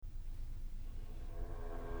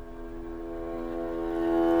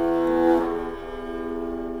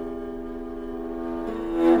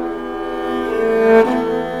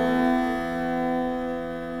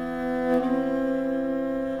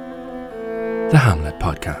The Hamlet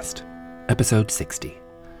Podcast, episode 60.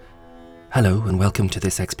 Hello and welcome to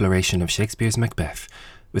this exploration of Shakespeare's Macbeth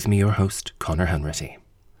with me, your host, Conor Hanratty.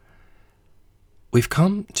 We've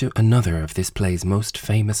come to another of this play's most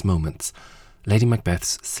famous moments, Lady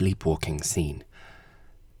Macbeth's sleepwalking scene.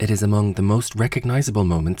 It is among the most recognisable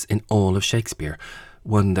moments in all of Shakespeare,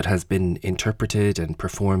 one that has been interpreted and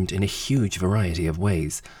performed in a huge variety of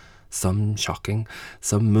ways, some shocking,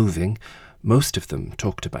 some moving, most of them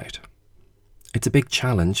talked about. It's a big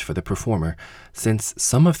challenge for the performer, since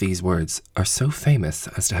some of these words are so famous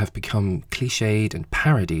as to have become cliched and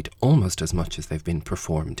parodied almost as much as they've been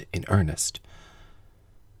performed in earnest.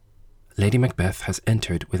 Lady Macbeth has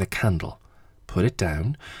entered with a candle, put it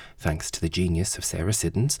down, thanks to the genius of Sarah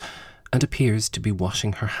Siddons, and appears to be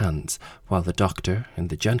washing her hands while the doctor and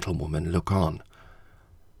the gentlewoman look on.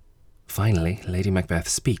 Finally, Lady Macbeth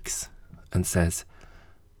speaks and says,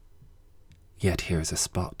 "Yet here's a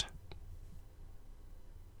spot."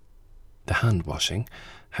 The hand-washing,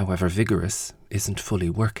 however vigorous, isn't fully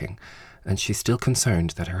working, and she's still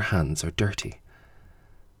concerned that her hands are dirty.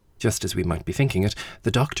 Just as we might be thinking it,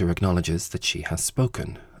 the doctor acknowledges that she has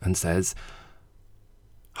spoken, and says,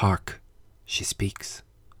 "Hark, she speaks.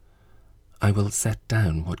 I will set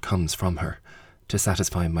down what comes from her, to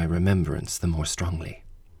satisfy my remembrance the more strongly."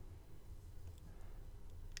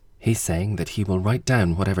 He's saying that he will write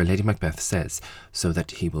down whatever Lady Macbeth says, so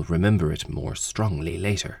that he will remember it more strongly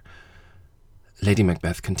later. Lady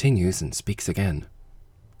Macbeth continues and speaks again.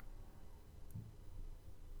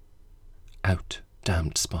 "Out,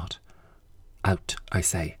 damned spot. Out, I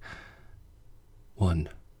say. 1,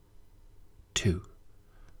 2.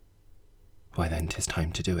 Why then 'tis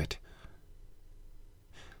time to do it.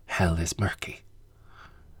 Hell is murky.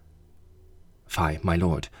 Fie, my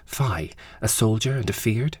lord, fie, a soldier and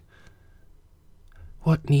afeard?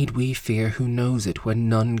 What need we fear who knows it when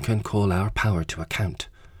none can call our power to account?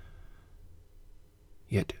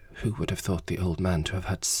 Yet who would have thought the old man to have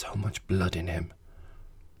had so much blood in him?"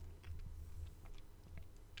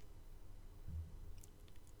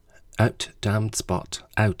 "Out, damned spot,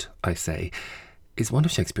 out, I say," is one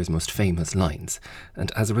of Shakespeare's most famous lines,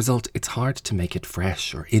 and as a result it's hard to make it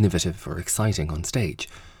fresh or innovative or exciting on stage.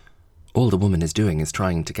 All the woman is doing is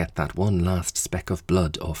trying to get that one last speck of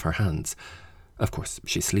blood off her hands. Of course,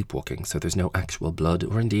 she's sleepwalking, so there's no actual blood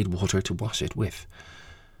or indeed water to wash it with.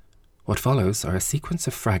 What follows are a sequence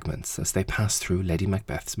of fragments as they pass through Lady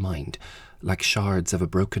Macbeth's mind, like shards of a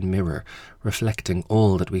broken mirror, reflecting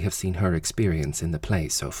all that we have seen her experience in the play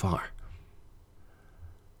so far.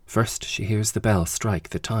 First, she hears the bell strike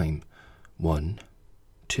the time. 1,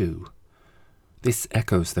 2. This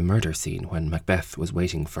echoes the murder scene when Macbeth was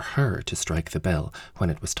waiting for her to strike the bell when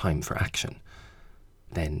it was time for action.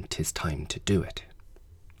 Then 'tis time to do it.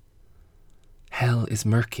 "Hell is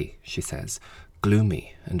murky," she says,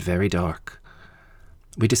 "gloomy and very dark."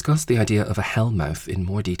 We discussed the idea of a hell mouth in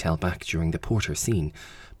more detail back during the Porter scene,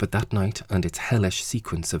 but that night and its hellish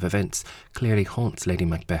sequence of events clearly haunts Lady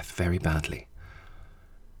Macbeth very badly.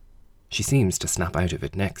 She seems to snap out of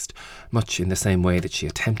it next, much in the same way that she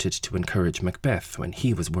attempted to encourage Macbeth when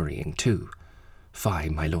he was worrying too. "Fie,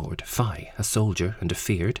 my lord, fie, a soldier and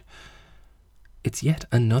afeard." It's yet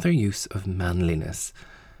another use of manliness.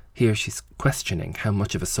 Here she's questioning how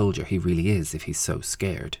much of a soldier he really is if he's so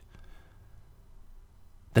scared.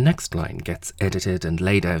 The next line gets edited and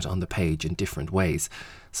laid out on the page in different ways,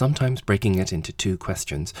 sometimes breaking it into two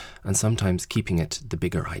questions and sometimes keeping it the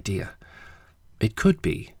bigger idea. It could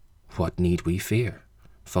be, "What need we fear?"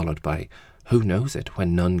 followed by, "Who knows it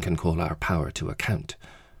when none can call our power to account?"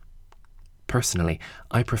 Personally,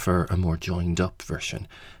 I prefer a more joined-up version,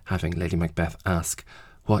 having Lady Macbeth ask,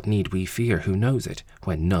 "What need we fear who knows it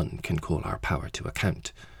when none can call our power to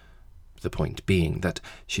account?" The point being that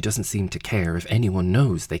she doesn't seem to care if anyone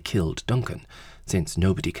knows they killed Duncan, since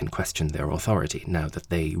nobody can question their authority now that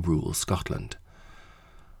they rule Scotland.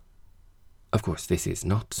 Of course, this is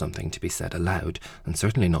not something to be said aloud, and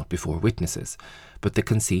certainly not before witnesses, but the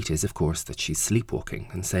conceit is, of course, that she's sleepwalking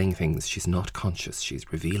and saying things she's not conscious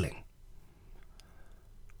she's revealing.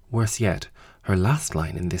 Worse yet, her last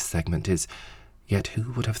line in this segment is, "Yet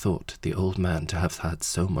who would have thought the old man to have had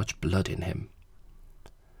so much blood in him?"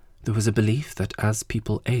 There was a belief that as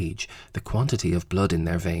people age, the quantity of blood in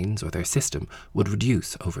their veins or their system would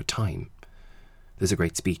reduce over time. There's a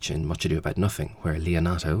great speech in Much Ado About Nothing where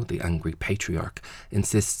Leonato, the angry patriarch,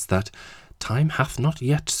 insists that "time hath not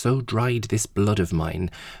yet so dried this blood of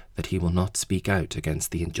mine that he will not speak out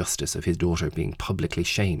against the injustice of his daughter being publicly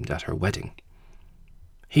shamed at her wedding."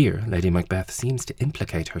 Here, Lady Macbeth seems to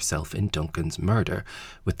implicate herself in Duncan's murder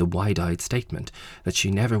with the wide-eyed statement that she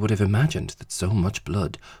never would have imagined that so much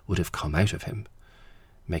blood would have come out of him,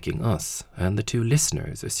 making us and the two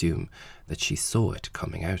listeners assume that she saw it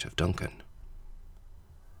coming out of Duncan.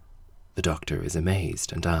 The doctor is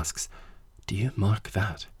amazed and asks, "Do you mark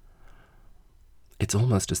that?" It's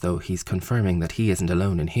almost as though he's confirming that he isn't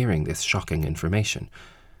alone in hearing this shocking information.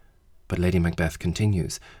 But Lady Macbeth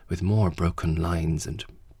continues with more broken lines and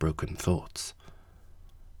broken thoughts.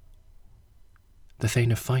 "The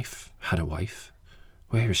Thane of Fife had a wife.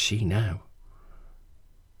 Where is she now?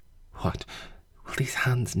 What, will these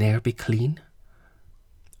hands ne'er be clean?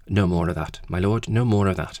 No more of that, my lord, no more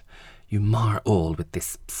of that. You mar all with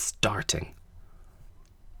this starting."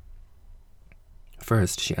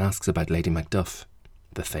 First she asks about Lady Macduff.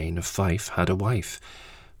 The Thane of Fife had a wife.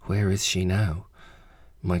 Where is she now?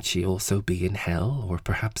 Might she also be in hell, or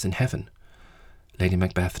perhaps in heaven? Lady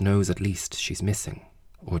Macbeth knows at least she's missing,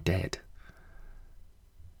 or dead.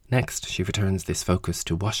 Next, she returns this focus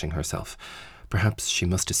to washing herself. Perhaps she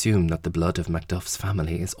must assume that the blood of Macduff's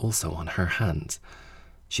family is also on her hands.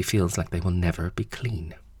 She feels like they will never be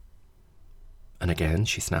clean. And again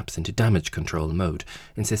she snaps into damage control mode,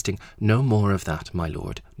 insisting, "No more of that, my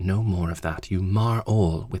lord, no more of that. You mar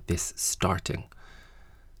all with this starting."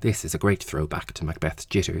 This is a great throwback to Macbeth's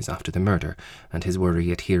jitters after the murder, and his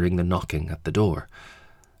worry at hearing the knocking at the door.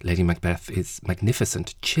 Lady Macbeth is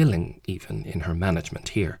magnificent, chilling even, in her management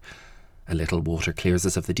here. "A little water clears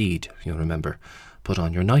us of the deed, you'll remember. Put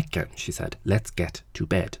on your nightgown," she said. "Let's get to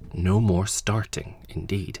bed. No more starting,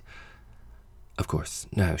 indeed." Of course,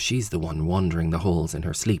 now she's the one wandering the halls in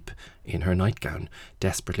her sleep, in her nightgown,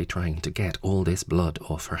 desperately trying to get all this blood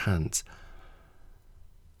off her hands.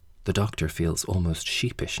 The doctor feels almost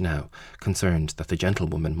sheepish now, concerned that the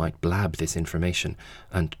gentlewoman might blab this information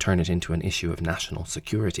and turn it into an issue of national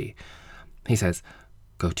security. He says,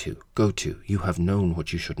 go to, you have known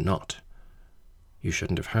what you should not." "You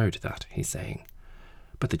shouldn't have heard that," he's saying.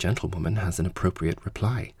 But the gentlewoman has an appropriate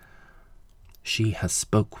reply. "She has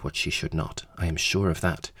spoke what she should not, I am sure of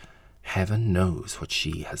that. Heaven knows what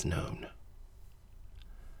she has known."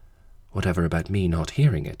 "Whatever about me not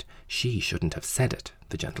hearing it, she shouldn't have said it,"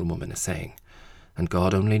 the gentlewoman is saying. And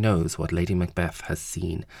God only knows what Lady Macbeth has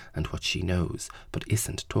seen and what she knows, but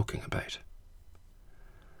isn't talking about.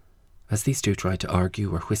 As these two try to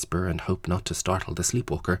argue or whisper and hope not to startle the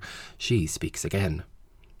sleepwalker, she speaks again.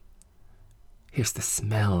 "Here's the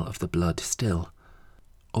smell of the blood still.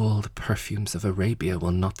 All the perfumes of Arabia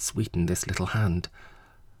will not sweeten this little hand.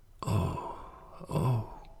 Oh, oh,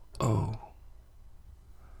 oh."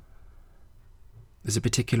 There's a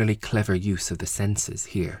particularly clever use of the senses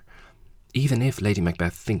here. Even if Lady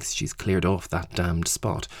Macbeth thinks she's cleared off that damned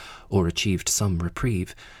spot, or achieved some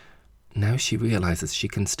reprieve, now she realises she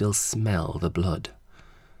can still smell the blood.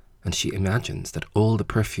 And she imagines that all the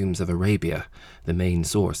perfumes of Arabia, the main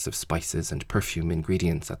source of spices and perfume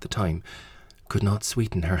ingredients at the time, could not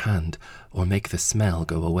sweeten her hand or make the smell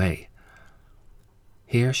go away.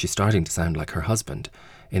 Here she's starting to sound like her husband,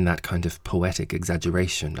 in that kind of poetic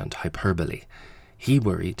exaggeration and hyperbole. He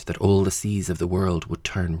worried that all the seas of the world would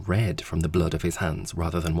turn red from the blood of his hands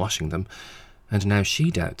rather than washing them, and now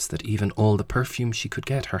she doubts that even all the perfume she could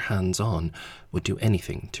get her hands on would do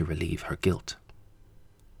anything to relieve her guilt.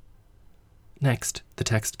 Next, the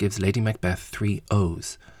text gives Lady Macbeth 3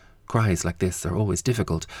 O's. Cries like this are always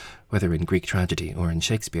difficult, whether in Greek tragedy or in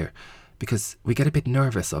Shakespeare, because we get a bit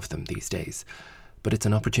nervous of them these days, but it's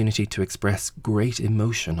an opportunity to express great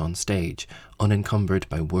emotion on stage, unencumbered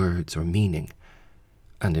by words or meaning.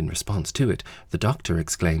 And in response to it, the doctor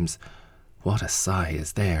exclaims, "What a sigh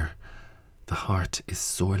is there! The heart is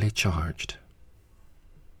sorely charged."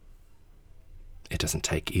 It doesn't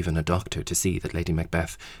take even a doctor to see that Lady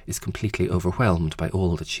Macbeth is completely overwhelmed by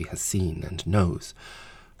all that she has seen and knows.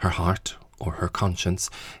 Her heart, or her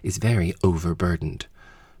conscience, is very overburdened,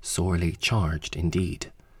 sorely charged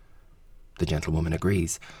indeed. The gentlewoman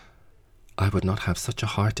agrees. "I would not have such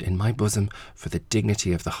a heart in my bosom for the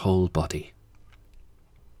dignity of the whole body."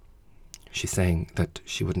 She's saying that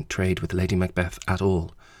she wouldn't trade with Lady Macbeth at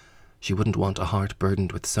all. She wouldn't want a heart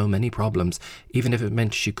burdened with so many problems, even if it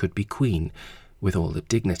meant she could be queen, with all the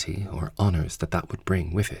dignity or honours that would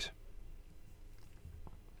bring with it.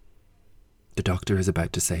 The doctor is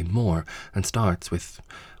about to say more, and starts with,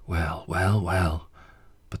 "Well, well, well,"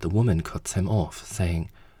 but the woman cuts him off, saying,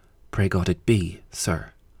 "Pray God it be,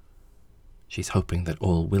 sir." She's hoping that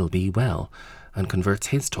all will be well, and converts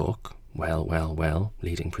his talk, "well, well, well,"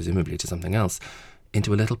 leading presumably to something else,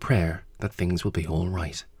 into a little prayer that things will be all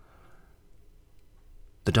right.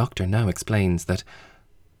 The doctor now explains that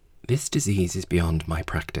This disease is beyond my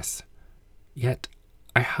practice. Yet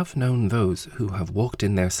I have known those who have walked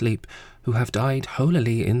in their sleep, who have died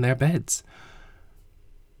holily in their beds.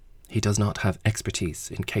 He does not have expertise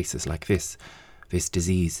in cases like this. This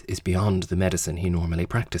disease is beyond the medicine he normally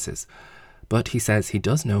practices. But he says he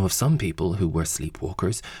does know of some people who were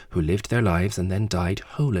sleepwalkers, who lived their lives and then died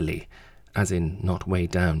holily, as in not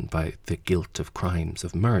weighed down by the guilt of crimes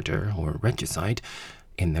of murder or regicide,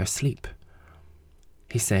 in their sleep.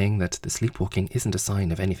 He's saying that the sleepwalking isn't a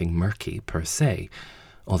sign of anything murky per se,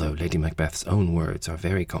 although Lady Macbeth's own words are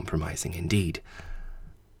very compromising indeed.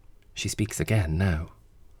 She speaks again now.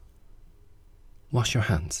 Wash your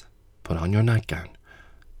hands, put on your nightgown.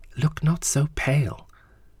 Look not so pale.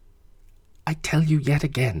 I tell you yet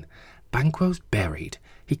again, Banquo's buried.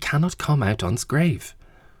 He cannot come out on's grave.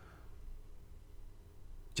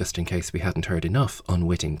 Just in case we hadn't heard enough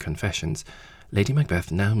unwitting confessions, Lady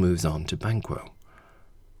Macbeth now moves on to Banquo.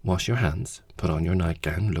 Wash your hands, put on your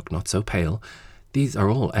nightgown, look not so pale. These are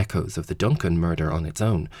all echoes of the Duncan murder on its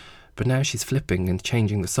own, but now she's flipping and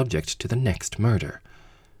changing the subject to the next murder.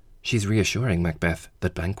 She's reassuring Macbeth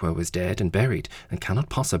that Banquo is dead and buried and cannot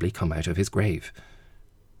possibly come out of his grave.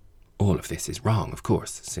 All of this is wrong, of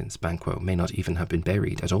course, since Banquo may not even have been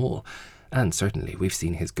buried at all, and certainly we've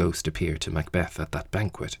seen his ghost appear to Macbeth at that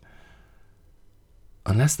banquet.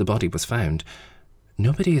 Unless the body was found,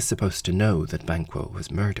 nobody is supposed to know that Banquo was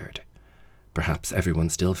murdered. Perhaps everyone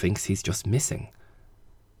still thinks he's just missing.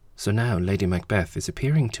 So now Lady Macbeth is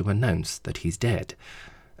appearing to announce that he's dead,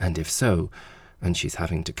 and if so, and she's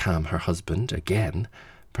having to calm her husband again,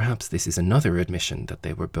 perhaps this is another admission that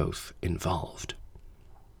they were both involved.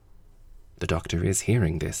 The doctor is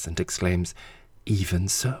hearing this and exclaims, "Even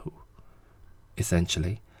so."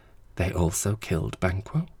 Essentially, they also killed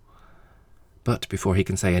Banquo? But before he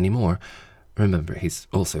can say any more, remember he's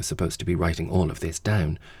also supposed to be writing all of this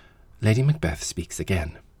down, Lady Macbeth speaks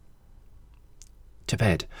again. To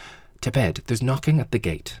bed, there's knocking at the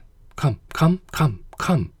gate. Come.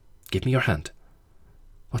 Give me your hand.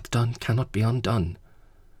 What's done cannot be undone.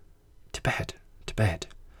 To bed.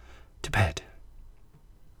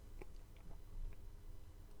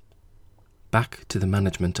 Back to the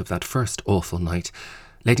management of that first awful night,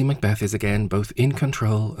 Lady Macbeth is again both in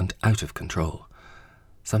control and out of control.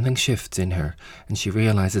 Something shifts in her, and she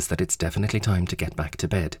realises that it's definitely time to get back to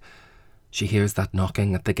bed. She hears that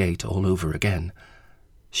knocking at the gate all over again.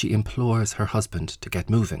 She implores her husband to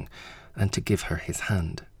get moving, and to give her his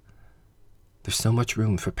hand. There's so much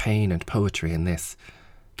room for pain and poetry in this.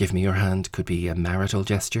 Give me your hand could be a marital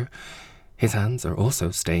gesture. His hands are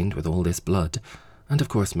also stained with all this blood, and of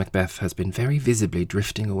course Macbeth has been very visibly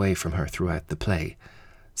drifting away from her throughout the play,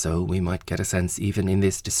 so we might get a sense even in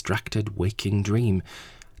this distracted waking dream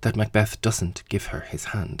that Macbeth doesn't give her his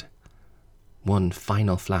hand. One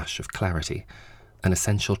final flash of clarity, an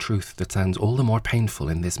essential truth that sounds all the more painful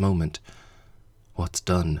in this moment. What's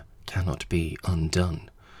done cannot be undone.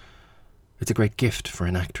 It's a great gift for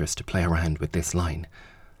an actress to play around with this line.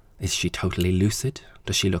 Is she totally lucid?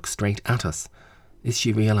 Does she look straight at us? Is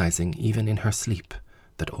she realizing, even in her sleep,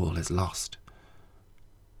 that all is lost?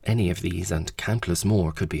 Any of these and countless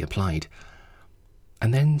more could be applied.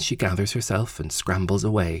 And then she gathers herself and scrambles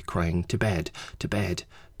away, crying, "To bed, to bed,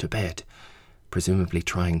 to bed," presumably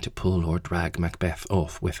trying to pull or drag Macbeth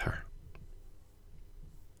off with her.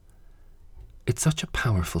 It's such a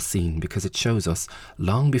powerful scene because it shows us,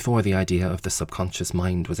 long before the idea of the subconscious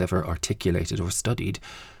mind was ever articulated or studied,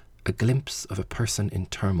 a glimpse of a person in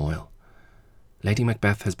turmoil. Lady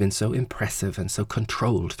Macbeth has been so impressive and so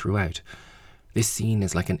controlled throughout. This scene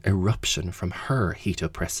is like an eruption from her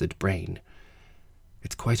heat-oppressed brain.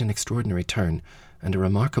 It's quite an extraordinary turn, and a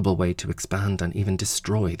remarkable way to expand and even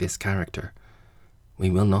destroy this character. We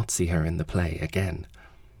will not see her in the play again.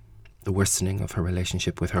 The worsening of her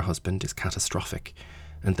relationship with her husband is catastrophic,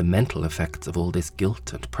 and the mental effects of all this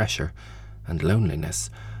guilt and pressure and loneliness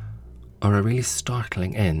are a really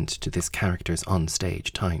startling end to this character's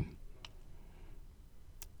on-stage time.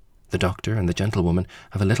 The doctor and the gentlewoman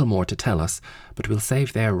have a little more to tell us, but we'll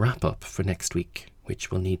save their wrap-up for next week, which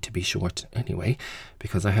will need to be short anyway,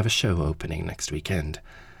 because I have a show opening next weekend.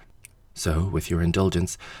 So, with your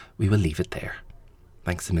indulgence, we will leave it there.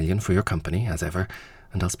 Thanks a million for your company, as ever,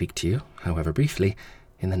 and I'll speak to you, however briefly,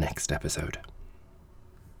 in the next episode.